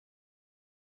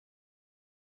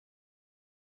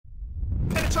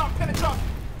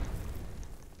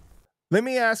Let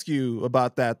me ask you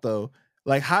about that though.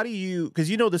 Like, how do you? Because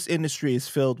you know this industry is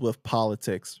filled with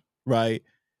politics, right?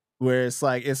 Where it's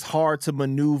like it's hard to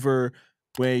maneuver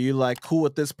where you're like cool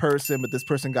with this person, but this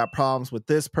person got problems with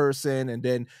this person, and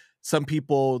then some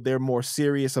people they're more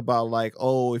serious about like,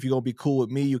 oh, if you're gonna be cool with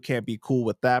me, you can't be cool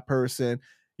with that person.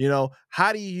 You know,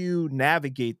 how do you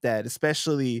navigate that,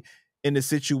 especially in a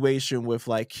situation with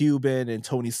like Cuban and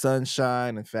Tony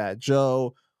Sunshine and Fat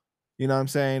Joe? You know what I'm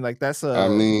saying? Like that's I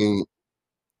mean,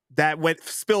 that went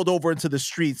spilled over into the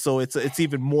streets, so it's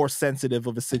even more sensitive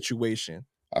of a situation.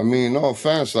 I mean, no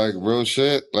offense, like real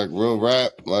shit, like real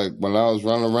rap. Like when I was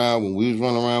running around, when we was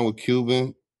running around with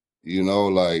Cuban, you know,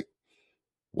 like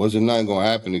wasn't nothing gonna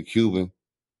happen to Cuban.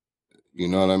 You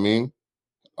know what I mean?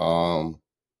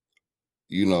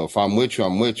 You know, if I'm with you,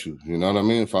 I'm with you. You know what I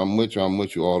mean? If I'm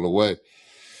with you all the way.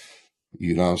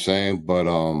 You know what I'm saying? But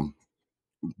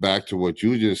back to what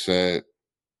you just said,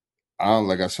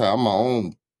 like I said, I'm my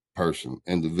own person,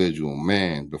 individual,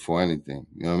 man, before anything.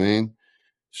 You know what I mean?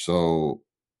 So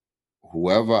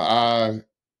whoever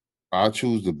I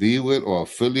choose to be with or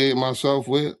affiliate myself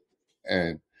with,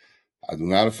 and I do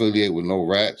not affiliate with no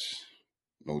rats,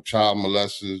 no child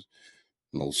molesters,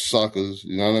 no suckers,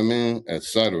 you know what I mean?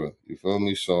 Etc. You feel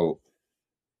me? So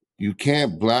you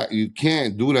can't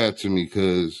do that to me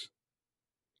because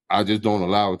I just don't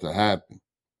allow it to happen.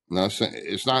 You know what I'm saying?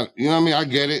 It's not, you know what I mean? I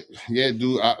get it. Yeah,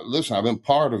 dude, listen, I've been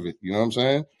part of it. You know what I'm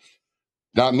saying?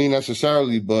 Not me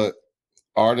necessarily, but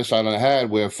artists I done had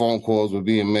where phone calls were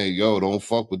being made. Yo, don't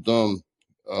fuck with them.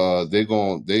 Them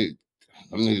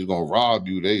niggas gonna rob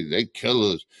you. They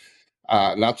killers.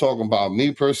 Not talking about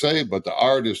me per se, but the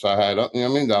artists I had up, you know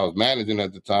what I mean, that I was managing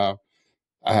at the time.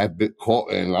 I had been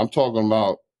called, and I'm talking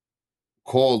about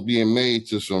calls being made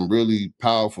to some really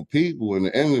powerful people in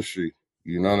the industry.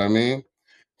 You know what I mean?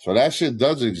 So that shit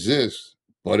does exist,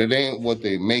 but it ain't what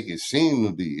they make it seem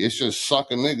to be. It's just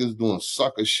sucker niggas doing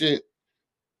sucker shit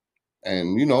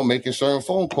and, you know, making certain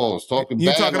phone calls, talking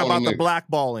You're bad talking on about the nigga.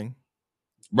 blackballing.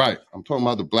 Right. I'm talking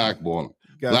about the blackballing.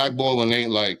 Gotcha. Blackballing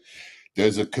ain't like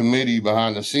there's a committee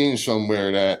behind the scenes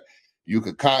somewhere that you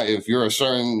could, if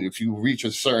you reach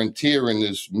a certain tier in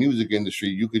this music industry,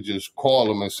 you could just call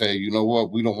them and say, you know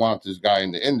what, we don't want this guy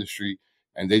in the industry,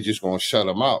 and they just gonna shut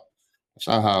him out. That's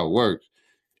not how it works.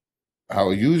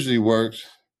 How it usually works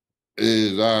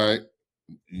is, all right,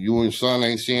 you and son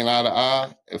ain't seeing eye to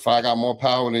eye. If I got more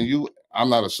power than you, I'm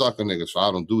not a sucker nigga, so I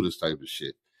don't do this type of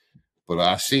shit. But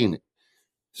I seen it.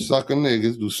 Sucker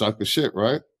niggas do sucker shit,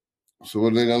 right? So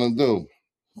what are they gonna do?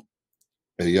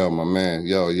 Hey, yo, my man,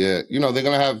 yo, yeah. You know, they're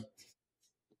gonna have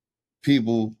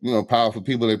people, you know, powerful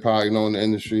people they probably know in the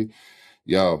industry.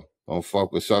 Yo, don't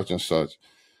fuck with such and such.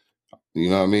 You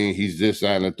know what I mean? He's this,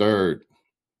 that, and the third.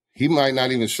 He might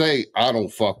not even say, I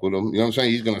don't fuck with him. You know what I'm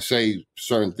saying? He's gonna say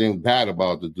certain things bad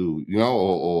about the dude, you know,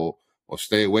 or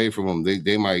stay away from him.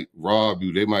 They might rob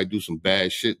you, they might do some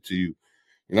bad shit to you.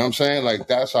 You know what I'm saying? Like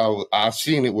that's how I've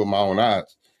seen it with my own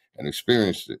eyes and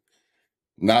experienced it.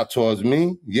 Not towards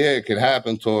me. Yeah, it could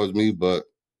happen towards me, but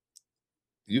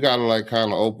you gotta like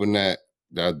kind of open that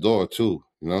door too.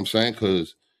 You know what I'm saying?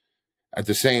 Because at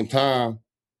the same time,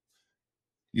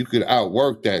 you could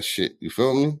outwork that shit. You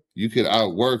feel me? You could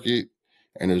outwork it,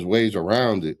 and there's ways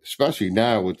around it. Especially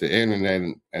now with the internet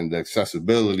and the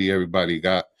accessibility everybody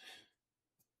got.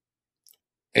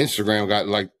 Instagram got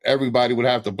like everybody would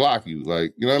have to block you.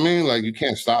 Like, you know what I mean? Like you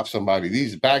can't stop somebody.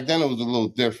 Back then it was a little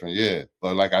different, yeah.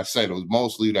 But like I said, it was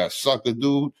mostly that sucker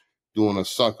dude doing a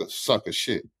sucker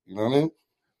shit. You know what I mean?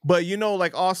 But you know,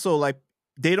 like also like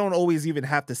they don't always even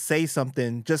have to say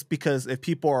something just because if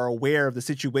people are aware of the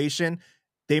situation,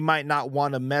 they might not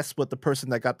want to mess with the person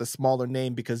that got the smaller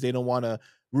name because they don't want to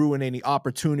ruin any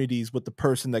opportunities with the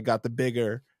person that got the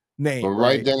bigger name. But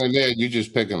right then and there, you're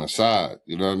just picking a side.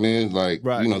 You know what I mean? Like,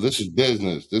 right. You know, this is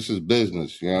business. This is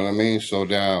business. You know what I mean? So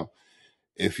now,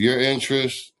 if your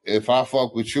interest, if I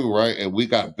fuck with you, right, and we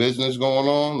got business going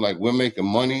on, like we're making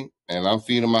money and I'm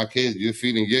feeding my kids, you're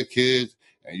feeding your kids,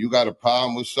 and you got a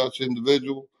problem with such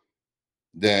individual,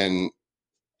 then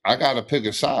I got to pick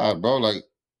a side, bro. Like,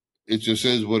 it just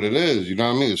is what it is. You know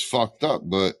what I mean? It's fucked up,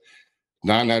 but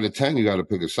 9 out of 10, you got to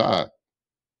pick a side.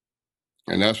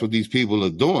 And that's what these people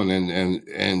are doing.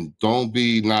 And don't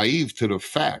be naive to the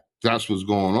fact that's what's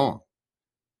going on.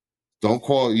 Don't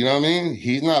call, you know what I mean?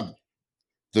 He's not,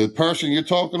 the person you're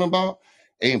talking about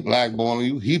ain't blackballing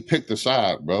you. He picked a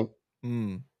side, bro.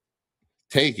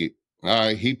 Take it. All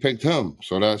right, he picked him.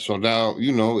 So now,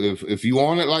 you know, if you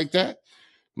on it like that,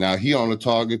 now he on the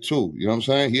target too. You know what I'm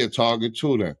saying? He a target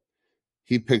too then.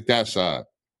 He picked that side.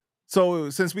 So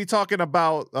since we talking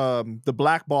about the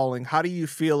blackballing, how do you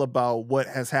feel about what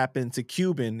has happened to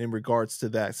Cuban in regards to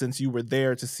that? Since you were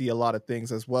there to see a lot of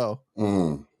things as well.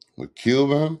 With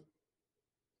Cuban,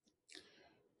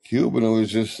 it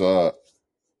was just like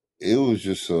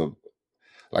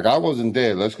I wasn't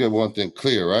there. Let's get one thing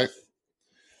clear, right?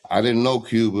 I didn't know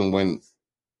Cuban when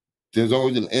there's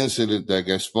always an incident that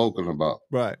gets spoken about,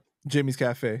 Right. Jimmy's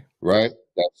Cafe. right?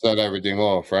 That set everything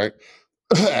off, right?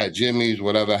 At Jimmy's,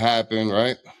 whatever happened,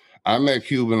 right? I met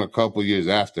Cuban a couple years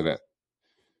after that.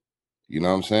 You know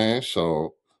what I'm saying?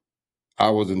 So I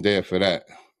wasn't there for that.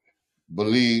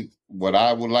 Believe what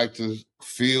I would like to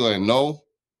feel and know,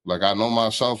 like I know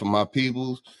myself and my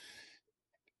peoples.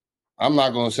 I'm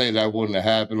not gonna say that wouldn't have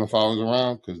happened if I was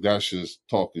around, because that's just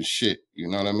talking shit. You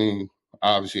know what I mean?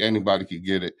 Obviously, anybody could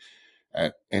get it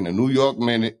in a New York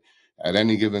minute at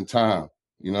any given time.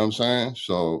 You know what I'm saying?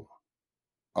 So,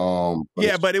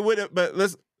 yeah, but it would have. But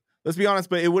let's be honest.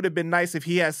 But it would have been nice if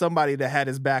he had somebody that had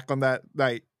his back on that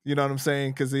night. You know what I'm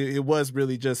saying? Because it was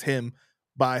really just him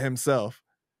by himself.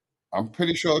 I'm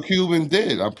pretty sure Cuban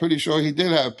did. I'm pretty sure he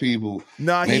did have people.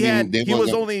 No, Maybe he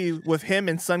was only with him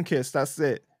and Sunkiss. That's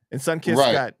it. And Sunkiss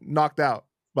right. got knocked out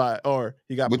or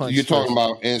he got punched. You're talking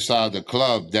about inside the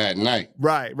club that night.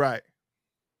 Right.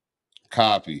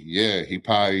 Copy. Yeah,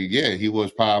 he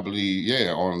was probably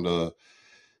on the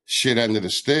shit end of the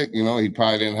stick. You know, he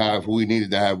probably didn't have who he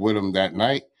needed to have with him that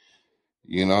night.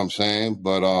 You know what I'm saying?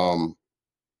 But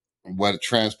what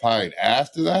transpired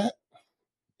after that,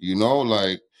 you know,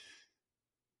 like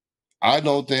I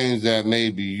know things that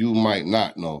maybe you might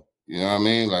not know. You know what I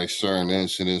mean? Like certain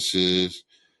incidences,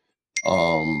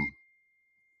 on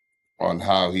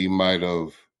how he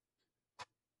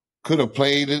could have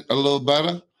played it a little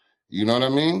better. You know what I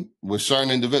mean? With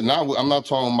certain individuals. I'm not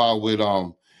talking about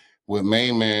with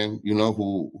Main Man, you know,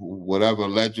 who whatever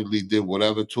allegedly did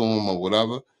whatever to him or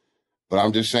whatever. But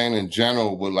I'm just saying in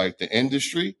general with like the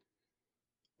industry,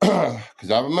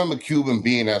 because I remember Cuban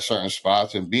being at certain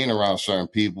spots and being around certain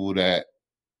people that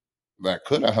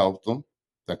could have helped him,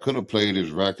 that could have played his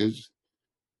records.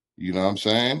 You know what I'm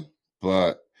saying?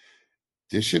 But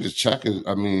this shit is checkers.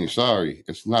 I mean, sorry,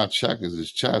 it's not checkers,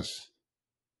 it's chess.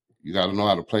 You got to know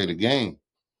how to play the game.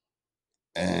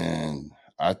 And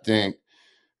I think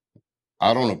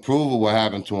I don't approve of what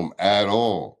happened to him at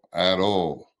all, at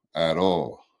all, at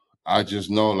all. I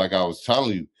just know, like I was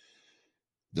telling you,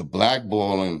 the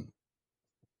blackballing,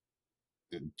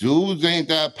 dudes ain't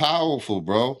that powerful,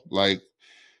 bro. Like,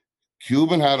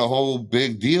 Cuban had a whole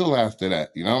big deal after that.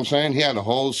 You know what I'm saying? He had a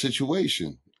whole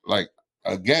situation. Like,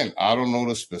 again, I don't know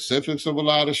the specifics of a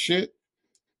lot of shit.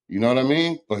 You know what I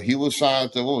mean? But he was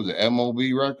signed to, what was it, MOB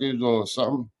Records or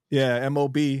something? Yeah,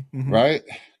 MOB. Mm-hmm. Right?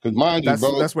 Because mind you,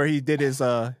 bro. That's where he did his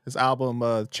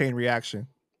album, Chain Reaction.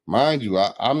 Mind you,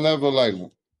 I'm never like,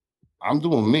 I'm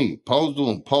doing me. Poe's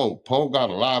doing Poe. Poe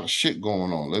got a lot of shit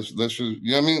going on. Let's just, you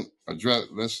know what I mean?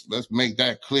 Let's make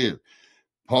that clear.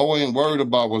 Poe ain't worried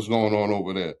about what's going on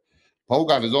over there. Poe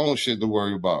got his own shit to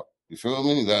worry about. You feel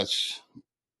me? That's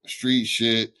street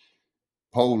shit,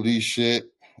 police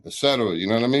shit, etc. You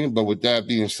know what I mean? But with that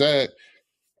being said,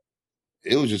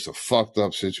 it was just a fucked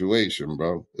up situation,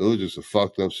 bro. It was just a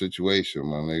fucked up situation,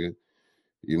 my nigga.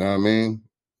 You know what I mean?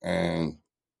 And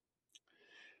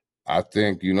I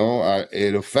think, you know,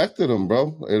 it affected him,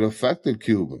 bro. It affected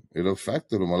Cuban. It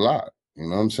affected him a lot. You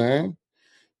know what I'm saying?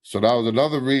 So that was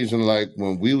another reason, like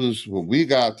when we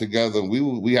got together,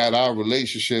 we had our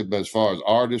relationship as far as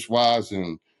artist wise,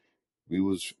 and we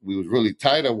was really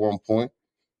tight at one point.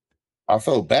 I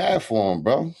felt bad for him,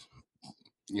 bro.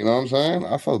 You know what I'm saying?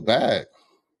 I felt bad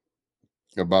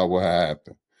about what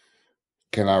happened.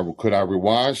 Could I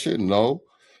rewind shit? No.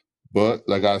 But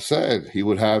like I said, he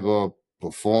would have a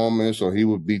performance or he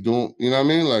would be doing, you know what I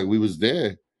mean? Like we was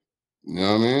there. You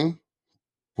know what I mean?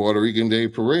 Puerto Rican Day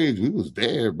parades, we was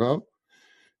there, bro.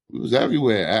 We was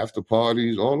everywhere, after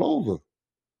parties, all over.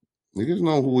 Niggas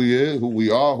know who he is, who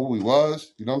we are, who he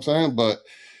was. You know what I'm saying? But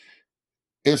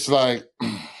it's like,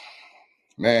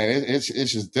 man, it's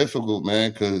just difficult,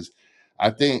 man, because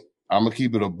I think I'm gonna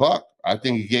keep it a buck. I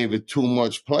think he gave it too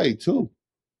much play too.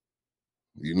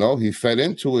 You know, he fed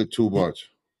into it too much.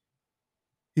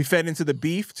 He fed into the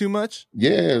beef too much?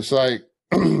 Yeah, it's like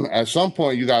at some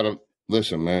point you gotta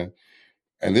listen, man.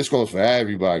 And this goes for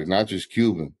everybody, not just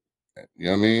Cuban. You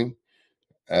know what I mean?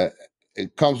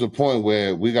 It comes to a point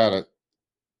where we gotta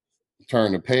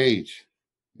turn the page.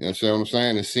 You know what I'm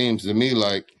saying? It seems to me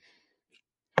like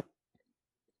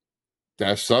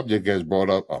that subject gets brought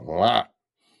up a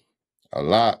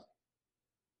lot,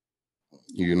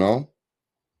 you know?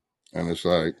 And it's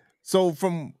like, so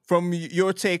from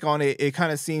your take on it, it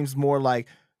kind of seems more like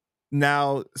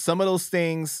Now, some of those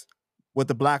things with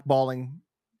the blackballing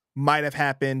might have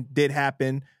happened, did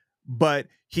happen, but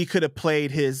he could have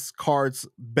played his cards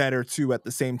better too at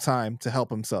the same time to help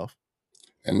himself.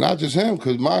 And not just him,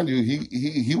 because mind you,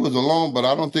 he was alone, but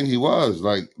I don't think he was.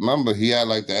 Like, remember, he had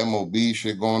like the MOB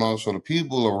shit going on. So the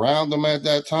people around him at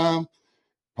that time,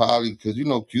 probably, because, you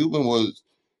know, Cuban was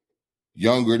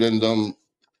younger than them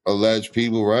alleged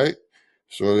people, right?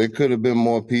 So there could have been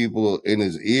more people in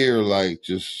his ear, like,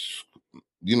 just,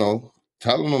 you know,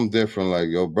 telling him different, like,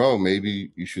 yo, bro,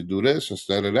 maybe you should do this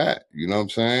instead of that. You know what I'm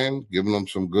saying? Giving him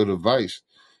some good advice,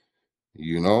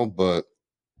 you know, but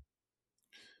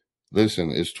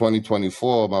listen, it's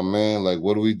 2024, my man. Like,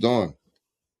 what are we doing?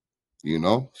 You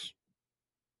know?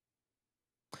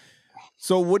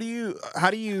 So how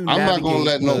do you I'm not gonna navigate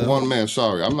let no the one man,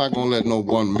 sorry, I'm not gonna let no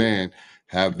one man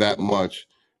have that much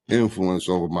influence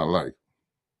over my life.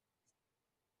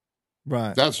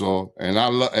 right? That's all. And I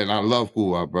love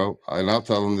Kua, bro. And I'll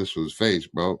tell him this to his face,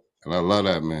 bro. And I love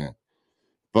that man.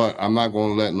 But I'm not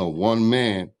gonna let no one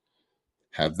man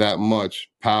have that much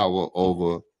power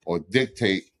over or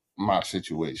dictate my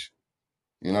situation.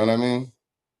 You know what I mean?